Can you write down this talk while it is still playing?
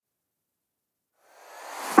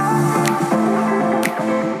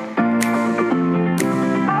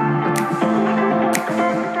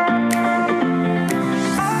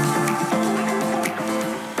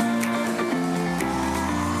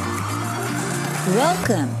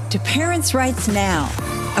Welcome to Parents' Rights Now,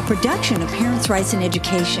 a production of Parents' Rights in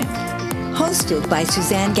Education, hosted by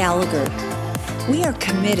Suzanne Gallagher. We are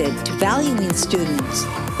committed to valuing students,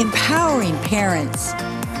 empowering parents,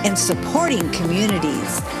 and supporting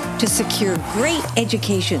communities to secure great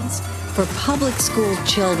educations for public school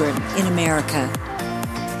children in America.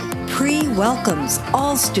 PRE welcomes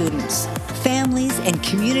all students, families, and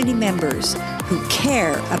community members who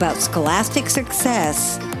care about scholastic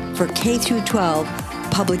success for K-12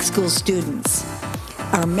 public school students.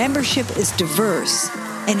 Our membership is diverse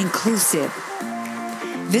and inclusive.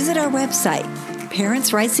 Visit our website,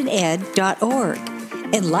 parentsrightsined.org,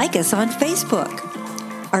 and like us on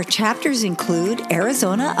Facebook. Our chapters include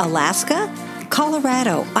Arizona, Alaska,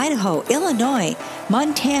 Colorado, Idaho, Illinois,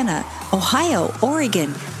 Montana, Ohio,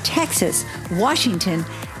 Oregon, Texas, Washington,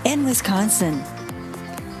 and Wisconsin.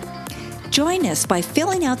 Join us by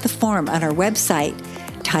filling out the form on our website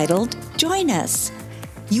titled Join Us.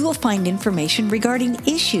 You will find information regarding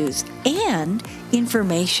issues and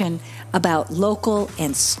information about local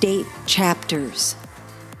and state chapters.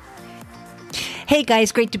 Hey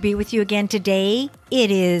guys, great to be with you again today. It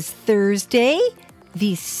is Thursday,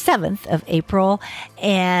 the 7th of April,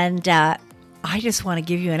 and I just want to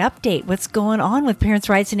give you an update. What's going on with Parents'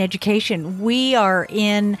 Rights in Education? We are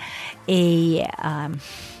in a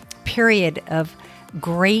period of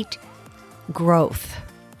great growth.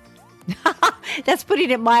 That's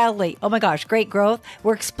putting it mildly. Oh my gosh, great growth.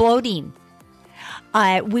 We're exploding.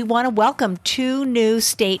 We want to welcome 2 new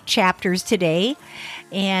state chapters today.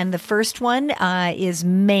 And the first one is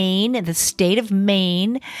Maine, the state of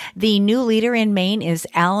Maine. The new leader in Maine is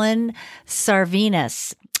Alan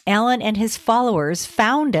Sarvinas. Alan and his followers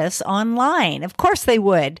found us online. Of course they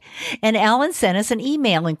would. And Alan sent us an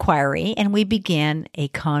email inquiry, and we began a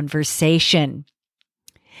conversation.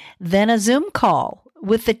 Then a Zoom call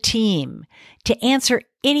with the team to answer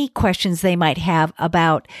any questions they might have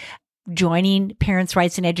about joining Parents'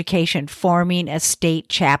 Rights in Education, forming a state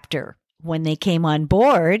chapter. When they came on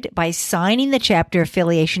board by signing the chapter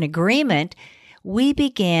affiliation agreement, we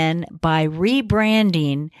began by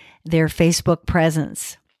rebranding their Facebook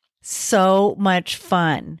presence. So much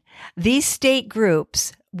fun. These state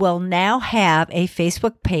groups will now have a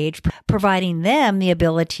Facebook page providing them the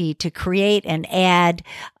ability to create and add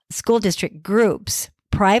school district groups,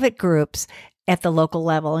 private groups at the local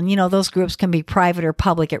level. And, those groups can be private or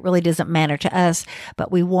public. It really doesn't matter to us,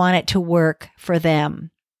 but we want it to work for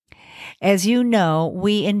them. As you know,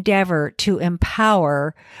 we endeavor to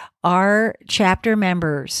empower our chapter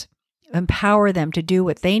members, empower them to do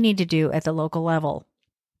what they need to do at the local level.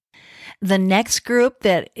 The next group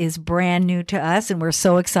that is brand new to us, and we're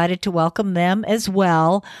so excited to welcome them as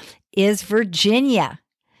well, is Virginia.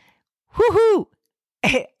 Woohoo!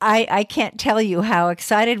 I can't tell you how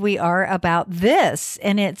excited we are about this.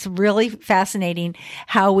 And it's really fascinating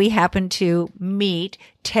how we happen to meet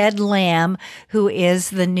Ted Lamb, who is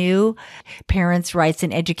the new Parents' Rights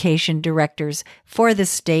in Education Directors for the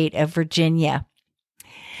state of Virginia.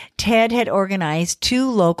 Ted had organized 2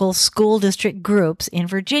 local school district groups in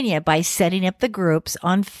Virginia by setting up the groups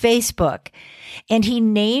on Facebook. And he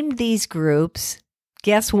named these groups,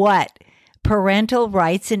 guess what? Parental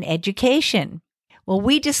Rights in Education. Well,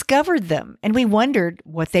 we discovered them and we wondered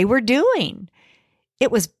what they were doing.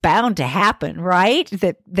 It was bound to happen, right?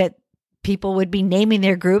 That people would be naming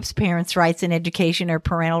their groups Parents' Rights in Education or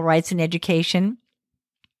Parental Rights in Education.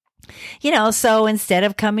 So instead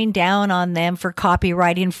of coming down on them for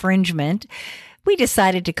copyright infringement, we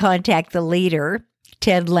decided to contact the leader,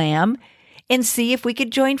 Ted Lamb, and see if we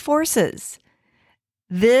could join forces.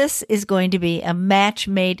 This is going to be a match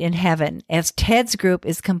made in heaven, as Ted's group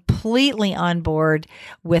is completely on board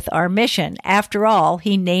with our mission. After all,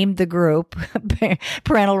 he named the group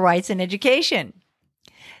Parental Rights in Education.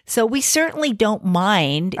 So we certainly don't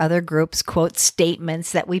mind other groups' quote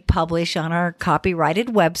statements that we publish on our copyrighted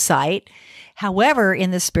website. However,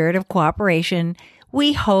 in the spirit of cooperation,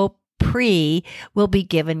 we hope PRE will be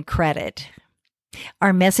given credit.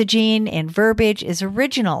 Our messaging and verbiage is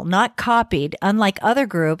original, not copied, unlike other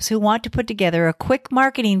groups who want to put together a quick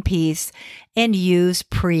marketing piece and use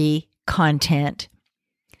PRE content.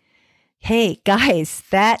 Hey, guys,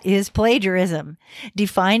 that is plagiarism,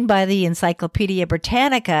 defined by the Encyclopedia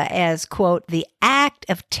Britannica as, quote, the act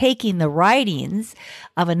of taking the writings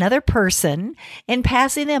of another person and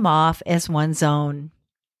passing them off as one's own,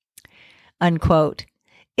 unquote.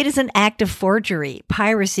 It is an act of forgery,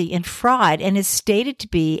 piracy, and fraud, and is stated to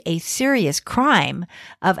be a serious crime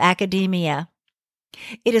of academia.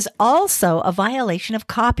 It is also a violation of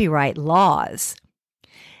copyright laws.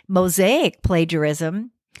 Mosaic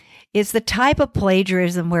plagiarism It's the type of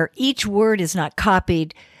plagiarism where each word is not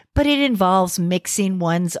copied, but it involves mixing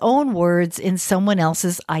one's own words in someone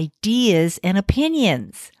else's ideas and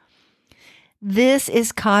opinions. This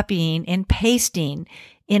is copying and pasting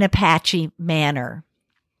in a patchy manner.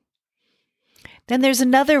 Then there's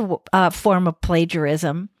another form of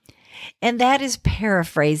plagiarism, and that is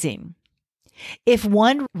paraphrasing. If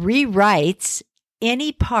one rewrites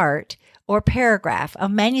any part or paragraph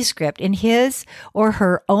of manuscript in his or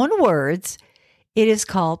her own words, it is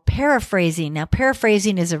called paraphrasing. Now,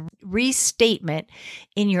 paraphrasing is a restatement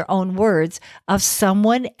in your own words of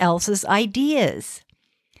someone else's ideas.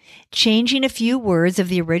 Changing a few words of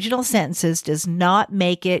the original sentences does not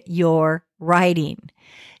make it your writing.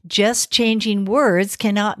 Just changing words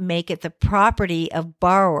cannot make it the property of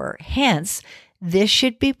borrower. Hence, this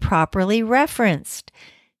should be properly referenced.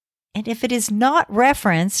 And if it is not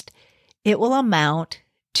referenced, it will amount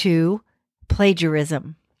to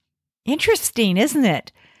plagiarism. Interesting, isn't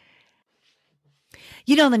it?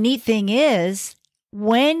 You know, the neat thing is,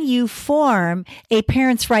 when you form a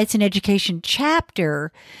Parents' Rights in Education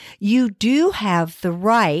chapter, you do have the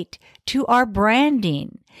right to our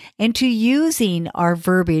branding and to using our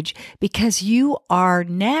verbiage because you are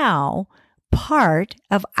now part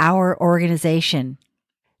of our organization.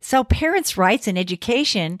 So Parents' Rights in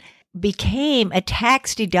Education became a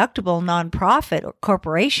tax-deductible nonprofit or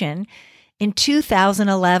corporation in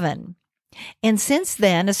 2011. And since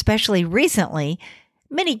then, especially recently,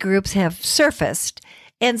 many groups have surfaced,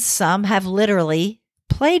 and some have literally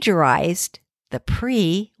plagiarized the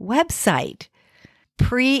PRE website.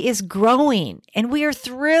 PRE is growing, and we are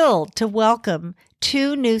thrilled to welcome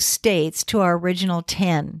 2 new states to our original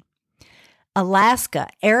 10. Alaska,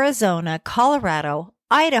 Arizona, Colorado,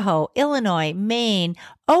 Idaho, Illinois, Maine,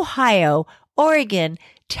 Ohio, Oregon,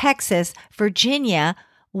 Texas, Virginia,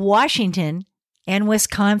 Washington, and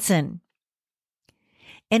Wisconsin.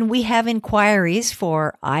 And we have inquiries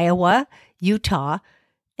for Iowa, Utah,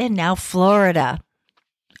 and now Florida.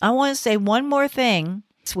 I want to say one more thing.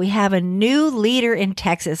 So we have a new leader in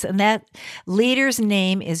Texas, and that leader's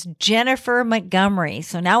name is Jennifer Montgomery.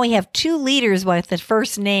 So now we have 2 leaders with the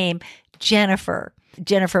first name Jennifer.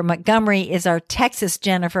 Jennifer Montgomery is our Texas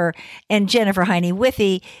Jennifer, and Jennifer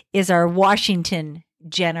Heine-Withey is our Washington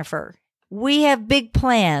Jennifer. We have big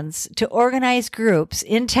plans to organize groups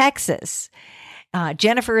in Texas.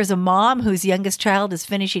 Jennifer is a mom whose youngest child is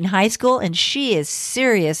finishing high school, and she is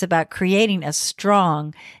serious about creating a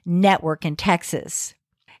strong network in Texas.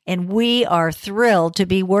 And we are thrilled to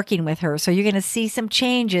be working with her. So you're going to see some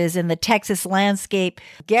changes in the Texas landscape.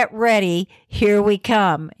 Get ready. Here we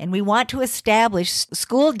come. And we want to establish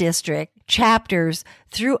school district chapters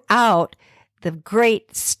throughout the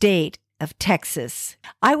great state of Texas.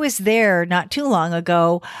 I was there not too long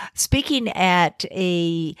ago speaking at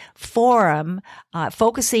a forum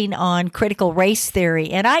focusing on critical race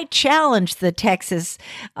theory, and I challenged the Texas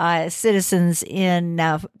citizens in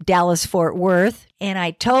Dallas-Fort Worth, and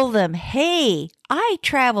I told them, hey, I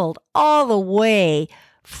traveled all the way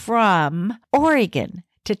from Oregon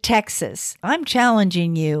to Texas. I'm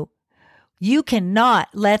challenging you. You cannot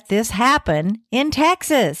let this happen in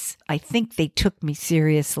Texas. I think they took me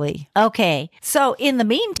seriously. Okay, so in the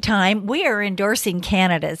meantime, we are endorsing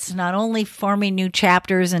candidates, not only forming new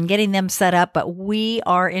chapters and getting them set up, but we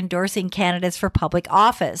are endorsing candidates for public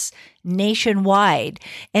office nationwide.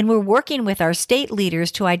 And we're working with our state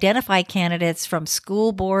leaders to identify candidates from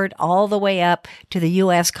school board all the way up to the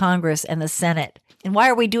U.S. Congress and the Senate. And why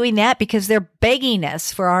are we doing that? Because they're begging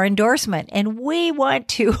us for our endorsement, and we want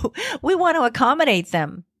to accommodate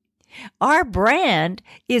them. Our brand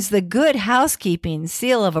is the Good Housekeeping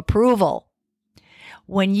seal of approval.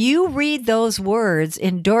 When you read those words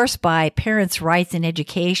endorsed by Parents' Rights in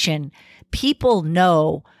Education, people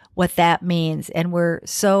know what that means, and we're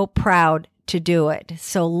so proud to do it.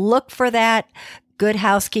 So look for that Good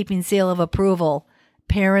Housekeeping seal of approval,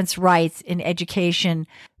 Parents' Rights in Education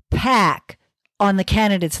PAC on the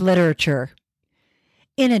candidate's literature.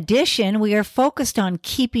 In addition, we are focused on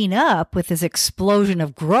keeping up with this explosion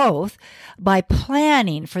of growth by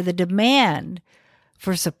planning for the demand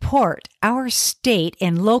for support our state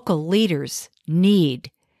and local leaders need.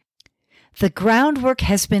 The groundwork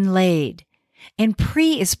has been laid, and PRE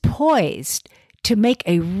is poised to make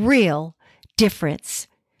a real difference.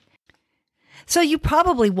 So you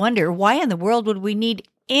probably wonder, why in the world would we need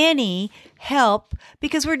any help?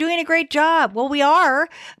 Because we're doing a great job. Well, we are,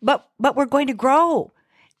 but we're going to grow.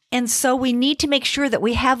 And so we need to make sure that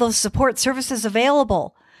we have those support services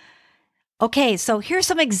available. Okay, so here's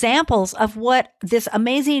some examples of what this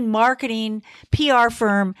amazing marketing PR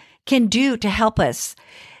firm can do to help us.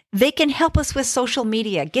 They can help us with social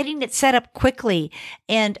media, getting it set up quickly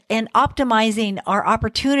and optimizing our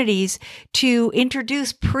opportunities to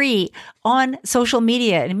introduce PRE on social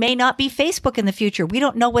media. It may not be Facebook in the future. We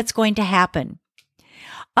don't know what's going to happen.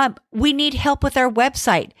 We need help with our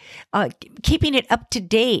website, keeping it up to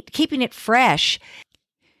date, keeping it fresh.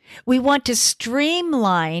 We want to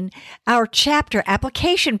streamline our chapter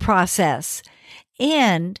application process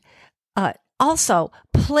and also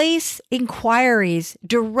place inquiries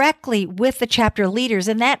directly with the chapter leaders.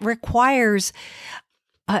 And that requires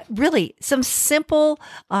really some simple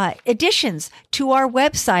additions to our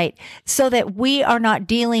website so that we are not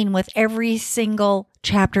dealing with every single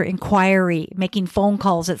chapter inquiry, making phone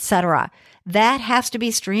calls, etc. That has to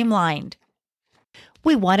be streamlined.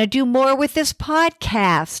 We want to do more with this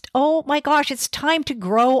podcast. Oh my gosh, it's time to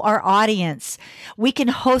grow our audience. We can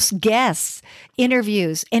host guests,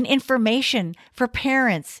 interviews, and information for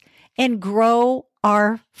parents and grow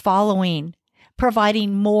our following,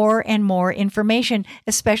 providing more and more information,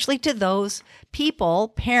 especially to those people,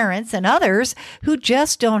 parents, and others who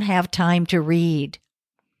just don't have time to read.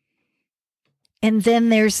 And then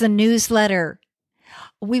there's the newsletter.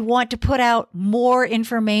 We want to put out more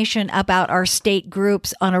information about our state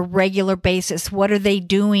groups on a regular basis. What are they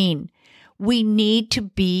doing? We need to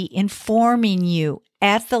be informing you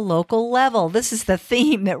at the local level. This is the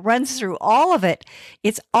theme that runs through all of it.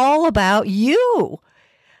 It's all about you.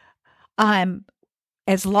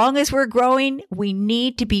 As long as we're growing, we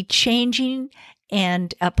need to be changing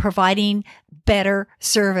and providing better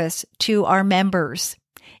service to our members.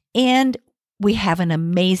 And we have an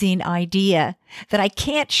amazing idea that I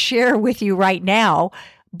can't share with you right now,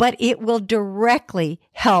 but it will directly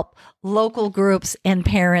help local groups and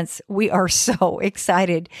parents. We are so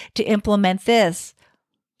excited to implement this,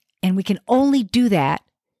 and we can only do that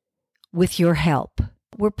with your help.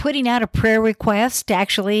 We're putting out a prayer request.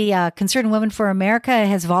 Actually, Concerned Women for America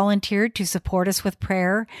has volunteered to support us with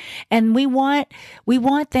prayer, and we want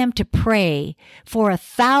them to pray for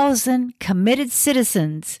 1,000 committed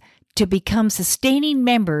citizens to become sustaining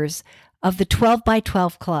members of the 12 by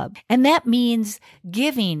 12 Club. And that means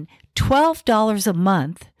giving $12 a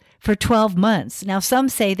month for 12 months. Now, some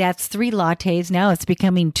say that's 3 lattes. Now it's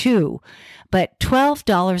becoming 2, but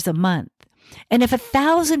 $12 a month. And if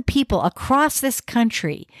 1,000 people across this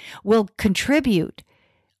country will contribute,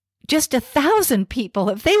 just 1,000 people,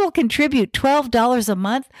 if they will contribute $12 a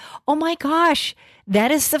month, oh my gosh,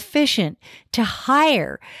 that is sufficient to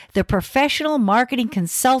hire the professional marketing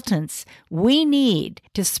consultants we need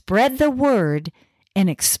to spread the word and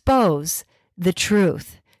expose the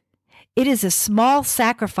truth. It is a small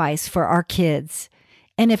sacrifice for our kids.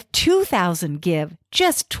 And if 2,000 give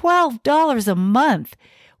just $12 a month,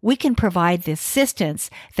 we can provide the assistance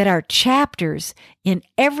that our chapters in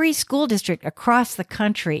every school district across the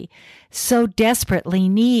country so desperately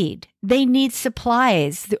need. They need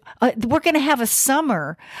supplies. We're going to have a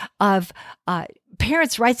summer of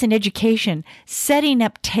parents' rights in education, setting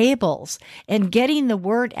up tables and getting the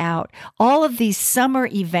word out. All of these summer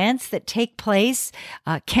events that take place,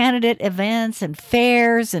 candidate events and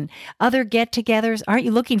fairs and other get-togethers. Aren't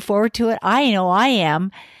you looking forward to it? I know I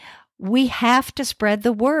am. We have to spread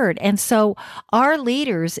the word. And so our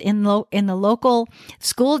leaders in the local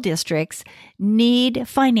school districts need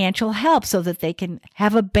financial help so that they can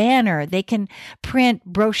have a banner, they can print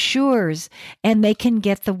brochures, and they can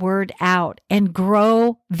get the word out and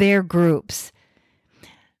grow their groups.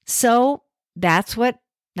 So that's what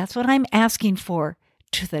I'm asking for.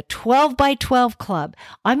 To the 12 by 12 Club.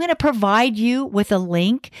 I'm going to provide you with a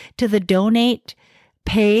link to the donate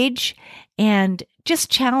page and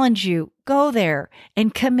just challenge you, go there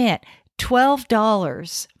and commit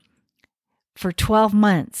 $12 for 12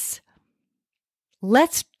 months.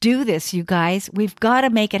 Let's do this, you guys. We've got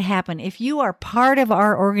to make it happen. If you are part of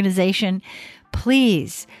our organization,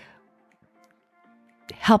 please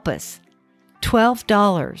help us.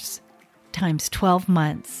 $12 times 12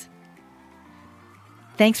 months.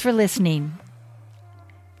 Thanks for listening.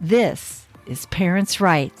 This is Parents'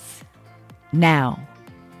 Rights Now.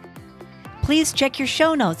 Please check your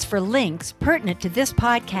show notes for links pertinent to this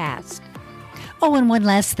podcast. Oh, and one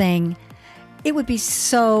last thing. It would be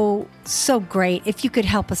so great if you could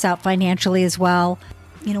help us out financially as well.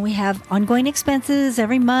 You know, we have ongoing expenses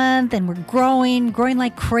every month, and we're growing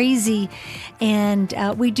like crazy. And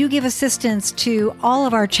we do give assistance to all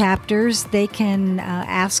of our chapters. They can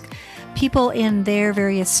ask people in their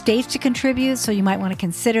various states to contribute, so you might want to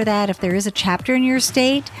consider that. If there is a chapter in your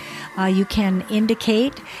state, you can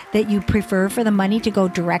indicate that you prefer for the money to go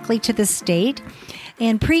directly to the state.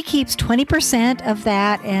 And PRE keeps 20% of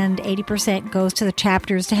that, and 80% goes to the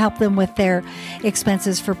chapters to help them with their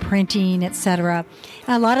expenses for printing, etc.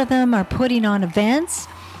 A lot of them are putting on events,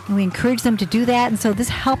 and we encourage them to do that. And so this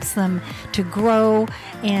helps them to grow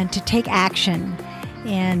and to take action.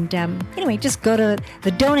 And anyway, just go to the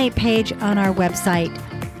donate page on our website,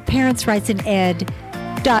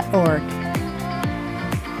 parentsrightsined.org.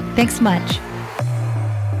 Thanks much.